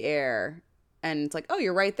into the air, and it's like, "Oh,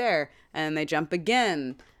 you're right there." And they jump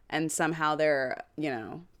again, and somehow they're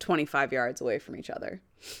 25 yards away from each other.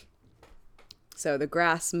 So the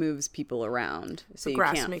grass moves people around. So the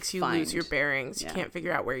grass makes you lose your bearings. You can't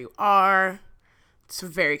figure out where you are. It's a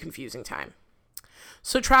very confusing time.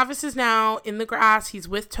 So Travis is now in the grass. He's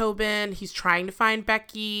with Tobin. He's trying to find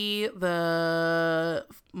Becky, the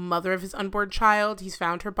mother of his unborn child. He's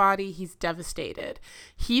found her body. He's devastated.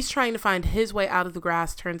 He's trying to find his way out of the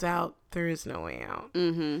grass. Turns out there is no way out.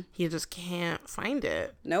 Mm-hmm. He just can't find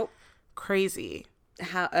it. Nope. Crazy.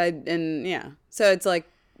 So it's like,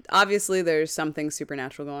 obviously there's something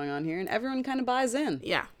supernatural going on here, and everyone kind of buys in.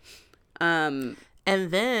 Yeah. And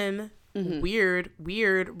then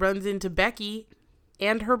Weird runs into Becky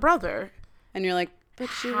and her brother, and you're like, but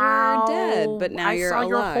you were dead, but now you're alive. I saw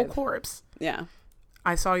your whole corpse. Yeah.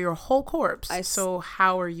 I saw your whole corpse. So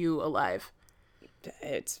how are you alive?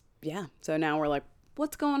 So now we're like,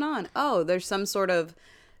 what's going on? Oh, there's some sort of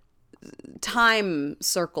time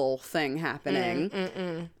circle thing happening.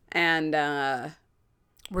 And we're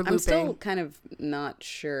looping. I'm still kind of not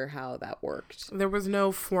sure how that worked. There was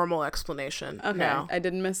no formal explanation. Okay. No. I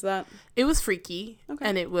didn't miss that. It was freaky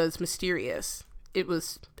and it was mysterious. It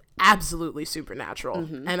was absolutely supernatural.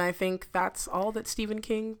 And I think that's all that Stephen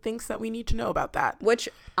King thinks that we need to know about that. Which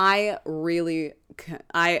I really,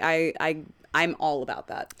 I'm all about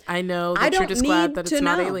that. I know that you're just glad that it's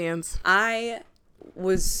not aliens. I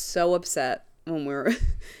was so upset when we were...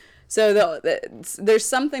 So there's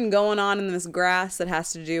something going on in this grass that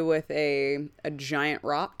has to do with a giant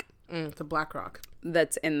rock. The black rock.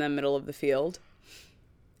 That's in the middle of the field.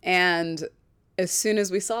 And as soon as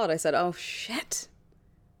we saw it, I said, oh, shit.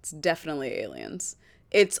 It's definitely aliens.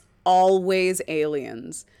 It's always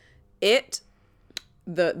aliens. The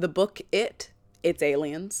book, it's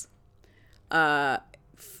aliens.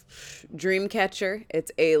 Dreamcatcher,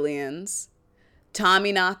 it's aliens.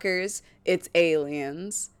 Tommyknockers, it's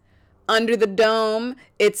aliens. Under the Dome,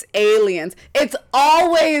 it's aliens. It's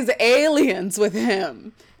always aliens with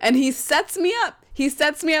him. And he sets me up. He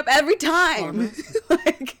sets me up every time.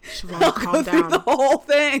 I'll go through the whole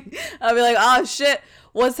thing. I'll be like, oh, shit.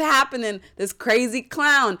 What's happening? This crazy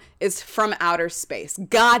clown is from outer space.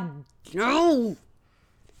 God, no.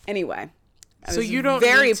 Anyway. I was you don't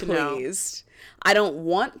very need to pleased. Know. I don't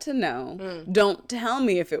want to know. Don't tell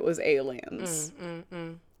me if it was aliens.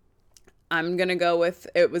 I'm going to go with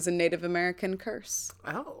it was a Native American curse.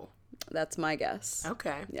 Oh. That's my guess.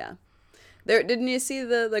 Okay. Yeah. Didn't you see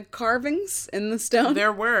the carvings in the stone?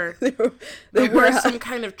 There were. There were some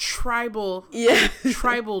kind of tribal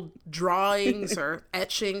drawings or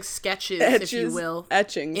sketches, if you will.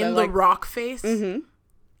 Etchings. In the rock face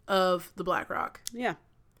of the Black Rock. Yeah.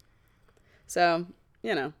 So,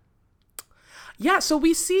 Yeah, so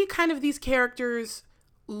we see kind of these characters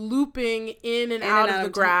looping in and out of the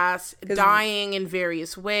grass, dying in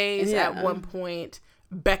various ways. Yeah. At one point,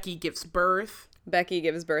 Becky gives birth.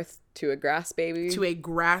 To a grass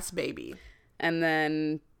baby. And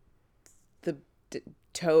then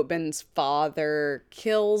Tobin's father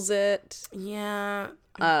kills it. Yeah.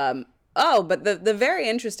 But the very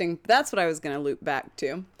interesting, that's what I was going to loop back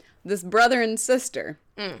to. This brother and sister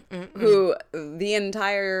who the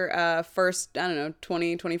entire first,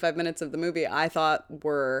 20, 25 minutes of the movie, I thought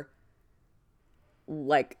were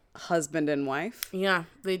like husband and wife. Yeah,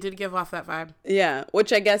 they did give off that vibe. Yeah,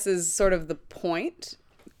 which I guess is sort of the point.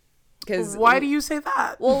 Why do you say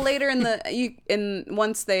that? Well, later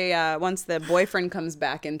once the boyfriend comes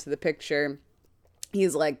back into the picture,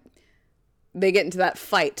 he's like, they get into that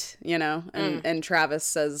fight, you know, and Travis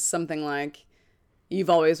says something like, "You've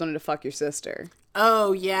always wanted to fuck your sister."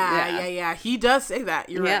 Oh, yeah. He does say that.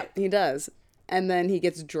 You're right. Yeah, he does. And then he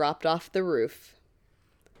gets dropped off the roof.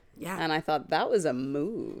 Yeah. And I thought that was a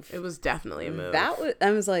move. It was definitely a move.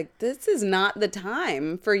 I was like, this is not the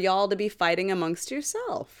time for y'all to be fighting amongst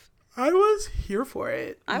yourself. I was here for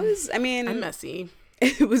it. I'm messy.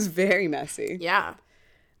 It was very messy. Yeah.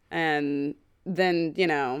 And then, you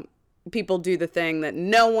know, people do the thing that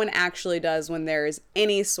no one actually does when there is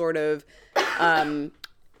any sort of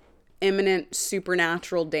imminent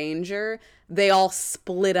supernatural danger. They all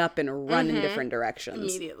split up and run in different directions.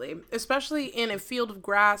 Immediately. Especially in a field of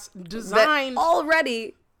grass designed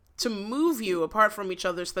already to move you apart from each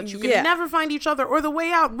other so that you can never find each other or the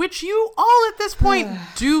way out, which you all at this point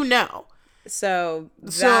do know. So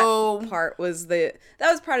that part was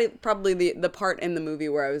probably the part in the movie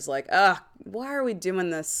where I was like, ugh, why are we doing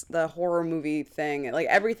this, the horror movie thing? Like,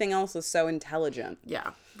 everything else was so intelligent.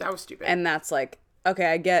 Yeah, that was stupid. And that's like,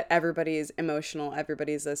 okay, I get everybody's emotional,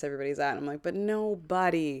 everybody's this, everybody's that. And I'm like, but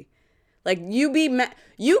nobody. Like, you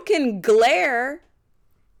can glare.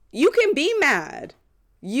 You can be mad.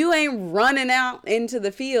 You ain't running out into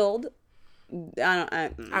the field.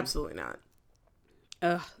 Absolutely not.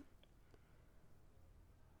 Ugh.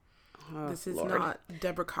 This is not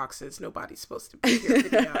Deborah Cox's Nobody's Supposed to Be Here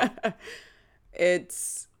video.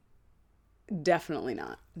 It's definitely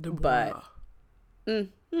not. Deborah.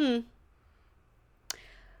 But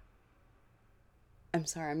I'm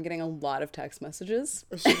sorry, I'm getting a lot of text messages.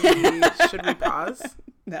 Should we pause?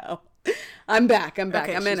 No. I'm back.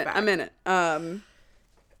 Okay, I'm in it.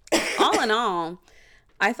 All in all,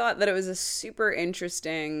 I thought that it was a super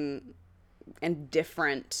interesting and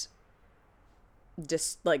different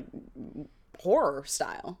horror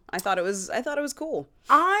style. I thought it was cool.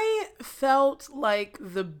 I felt like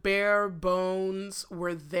the bare bones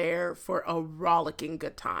were there for a rollicking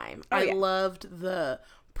good time. I loved the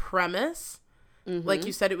premise. Like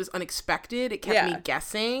you said, it was unexpected. It kept me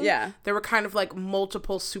guessing. Yeah. There were kind of like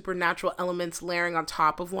multiple supernatural elements layering on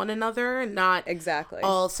top of one another, not exactly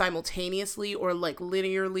all simultaneously or like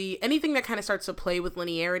linearly. Anything that kind of starts to play with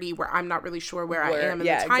linearity where I'm not really sure where I am in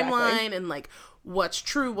the timeline and like what's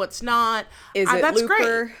true, what's not. Is it that's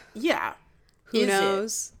Looper? Great. Yeah. Who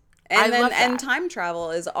knows? And time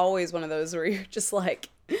travel is always one of those where you're just like,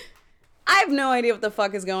 I have no idea what the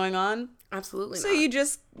fuck is going on. Absolutely so not. you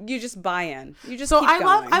just buy in. You just so keep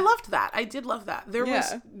going. I loved that. I did love that. There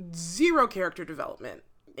was zero character development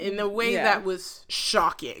in a way that was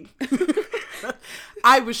shocking.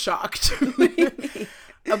 I was shocked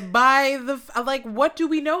by what do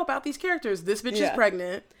we know about these characters? This bitch is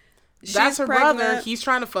pregnant. That's her brother. He's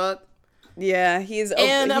trying to fuck. Yeah, he's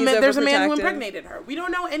there's a man who impregnated her. We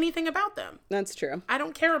don't know anything about them. That's true. I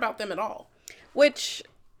don't care about them at all. Which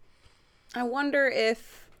I wonder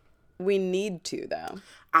if we need to, though.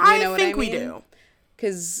 I think we do.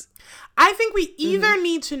 Because I think we either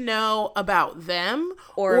need to know about them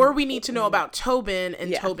or we need to know about Tobin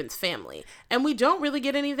and Tobin's family. And we don't really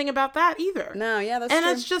get anything about that either. No, that's true.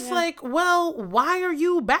 And it's just like, well, why are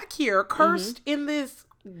you back here cursed in this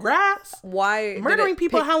grass? Why murdering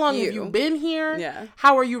people? How long have you been here? Yeah.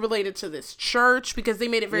 How are you related to this church? Because they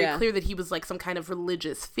made it very clear that he was like some kind of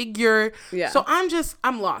religious figure. Yeah. So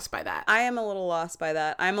I'm lost by that. I am a little lost by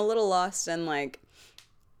that. I'm a little lost in like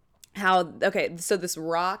how, okay, so this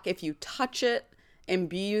rock, if you touch it,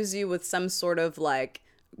 imbues you with some sort of like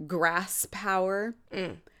grass power.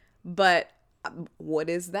 But what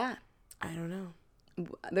is that? I don't know.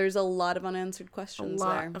 There's a lot of unanswered questions.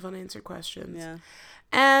 Yeah.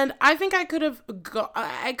 And I think I could have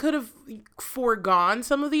foregone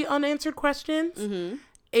some of the unanswered questions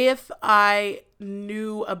if I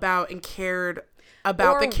knew about and cared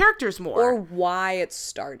about the characters more. Or why it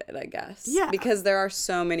started, I guess. Yeah. Because there are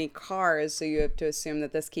so many cars, so you have to assume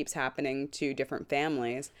that this keeps happening to different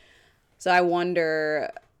families. So I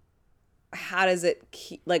wonder, how does it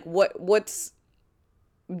keep, like, does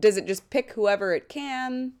it just pick whoever it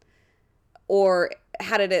can? Or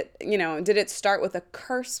how did it, did it start with a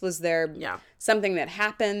curse? Was there something that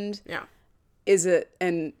happened? Yeah. Is it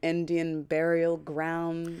an Indian burial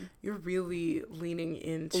ground? You're really leaning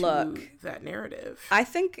into that narrative. I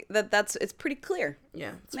think it's pretty clear.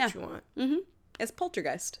 Yeah, that's what you want. Mm-hmm. It's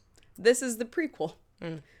Poltergeist. This is the prequel.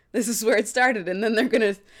 This is where it started, and then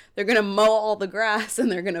they're gonna mow all the grass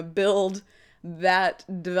and they're gonna build that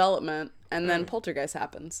development, and then Poltergeist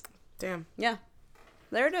happens. Damn. Yeah.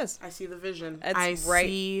 There it is. I see the vision. I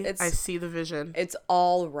see the vision. It's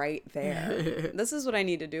all right there. This is what I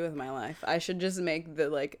need to do with my life. I should just make the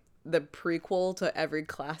the prequel to every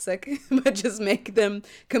classic, but just make them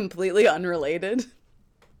completely unrelated.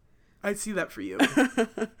 I see that for you.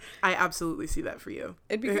 I absolutely see that for you.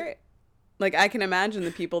 It'd be great. Like, I can imagine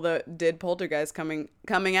the people that did Poltergeist coming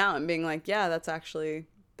out and being like, yeah, that's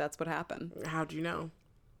what happened. How do you know?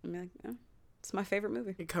 I'm like, yeah, it's my favorite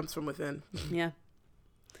movie. It comes from within. Yeah.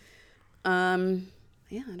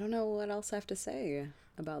 Yeah, I don't know what else I have to say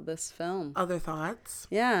about this film. Other thoughts?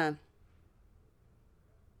 Yeah.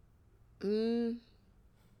 I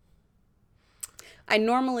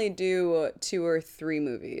normally do 2 or 3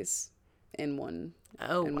 movies in one.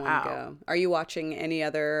 Oh, in wow. one go. Are you watching any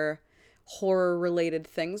other horror-related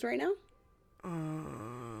things right now?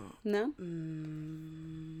 No?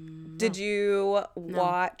 No. Did you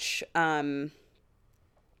watch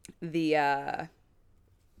the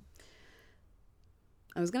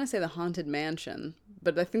I was going to say The Haunted Mansion,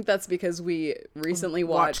 but I think that's because we recently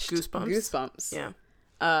watched Goosebumps. Yeah.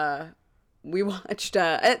 We watched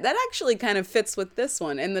that actually kind of fits with this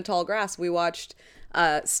one. In the Tall Grass, we watched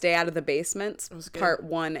Stay Out of the Basement, part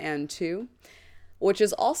 1 and 2, which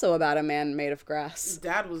is also about a man made of grass.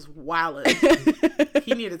 Dad was wildin'.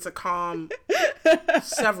 He needed to calm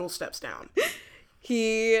several steps down.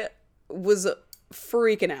 He was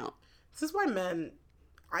freaking out. This is why men,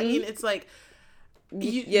 I mean, it's like,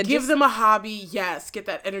 you Yeah, give just- them a hobby, yes, get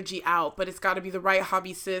that energy out, but it's got to be the right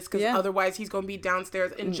hobby, sis, because otherwise he's going to be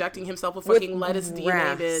downstairs injecting himself with fucking lettuce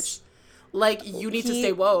DNA, bitch. Like, you need to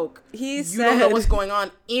stay woke. You don't know what's going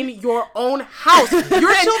on in your own house. Your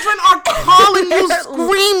children are calling you,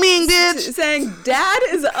 screaming, bitch. Saying, Dad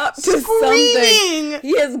is up to something.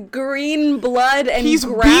 He has green blood and he's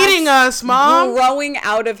grass beating us, Mom. growing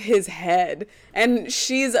out of his head. And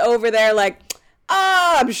she's over there like,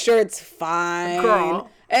 oh, I'm sure it's fine. Girl.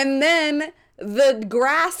 And then the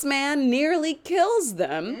grass man nearly kills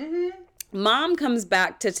them. Mm-hmm. Mom comes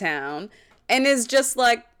back to town and is just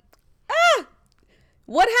like,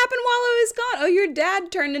 what happened while I was gone? Oh, your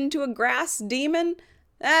dad turned into a grass demon?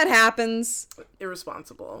 That happens.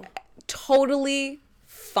 Irresponsible. Totally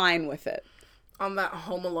fine with it. On that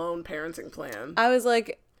Home Alone parenting plan. I was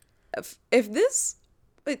like, if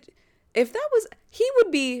that was, he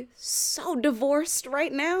would be so divorced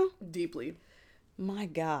right now. Deeply. My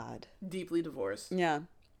God. Deeply divorced. Yeah.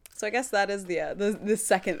 So I guess that is the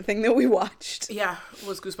second thing that we watched. Yeah,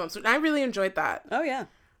 was Goosebumps. And I really enjoyed that. Oh, yeah.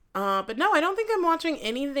 But no, I don't think I'm watching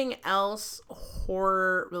anything else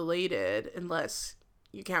horror related unless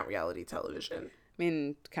you count reality television. I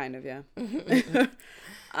mean, kind of, yeah.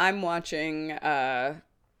 I'm watching the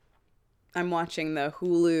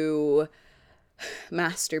Hulu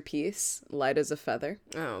masterpiece, Light as a Feather.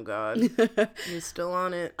 Oh, God. You're still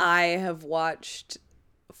on it. I have watched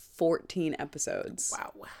 14 episodes.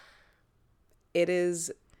 Wow. It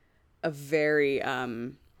is a very,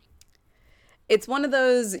 it's one of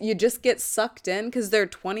those, you just get sucked in because they're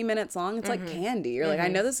 20 minutes long. It's like candy. You're like, I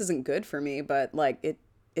know this isn't good for me, but like it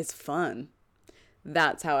is fun.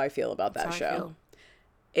 That's how I feel about that show.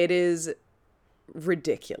 It is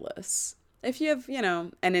ridiculous. If you have,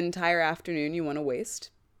 an entire afternoon you want to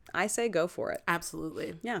waste, I say go for it.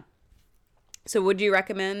 Absolutely. Yeah. So would you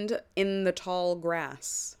recommend In the Tall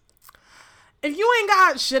Grass? If you ain't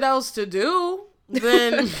got shit else to do,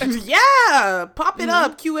 then yeah, pop it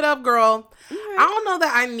up, cue it up, girl. Right. I don't know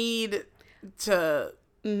that I need to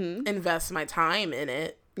invest my time in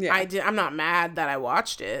it. Yeah. I'm not mad that I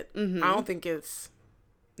watched it. I don't think it's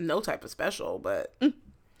no type of special, but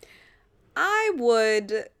I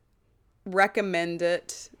would recommend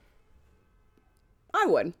it. I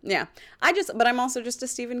would, yeah. But I'm also just a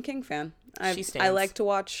Stephen King fan. I like to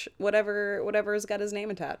watch whatever's got his name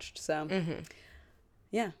attached. So,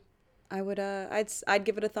 yeah, I would. I'd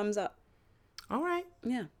give it a thumbs up. All right.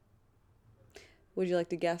 Yeah. Would you like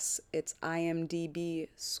to guess its IMDb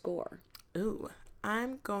score? Ooh,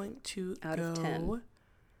 I'm going to out of 10.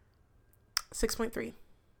 6.3.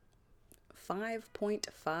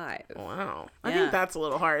 5.5. Wow. I think that's a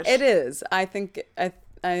little harsh. It is. I think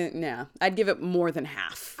I'd give it more than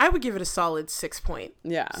half. I would give it a solid 6 point.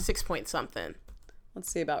 Yeah. 6 point something.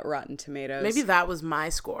 Let's see about Rotten Tomatoes. Maybe that was my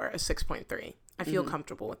score, a 6.3. I feel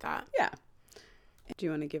comfortable with that. Yeah. Do you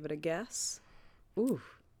want to give it a guess? Ooh.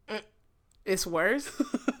 It's worse.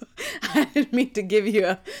 I didn't mean to give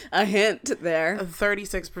you a hint there.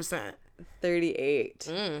 36%.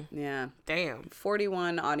 38. Yeah. Damn.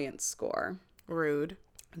 41 audience score. Rude.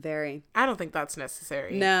 Very. I don't think that's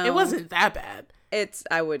necessary. No. It wasn't that bad.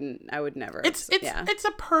 I would never. It's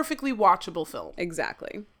a perfectly watchable film.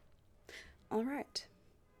 Exactly. All right.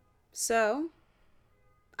 So,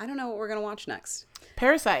 I don't know what we're going to watch next.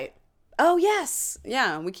 Parasite. Oh, yes.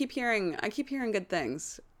 Yeah, I keep hearing good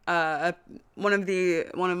things. one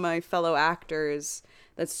of my fellow actors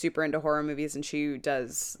that's super into horror movies, and she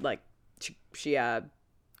does like she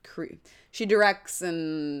directs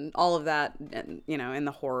and all of that, and in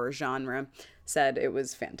the horror genre, said it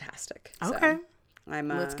was fantastic. Okay. So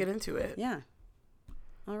let's get into it. Yeah.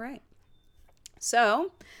 All right.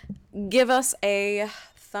 So give us a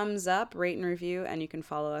thumbs up, rate and review, and you can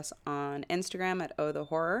follow us on Instagram at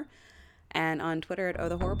ohthehorror and on Twitter at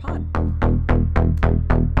ohthehorrorpod.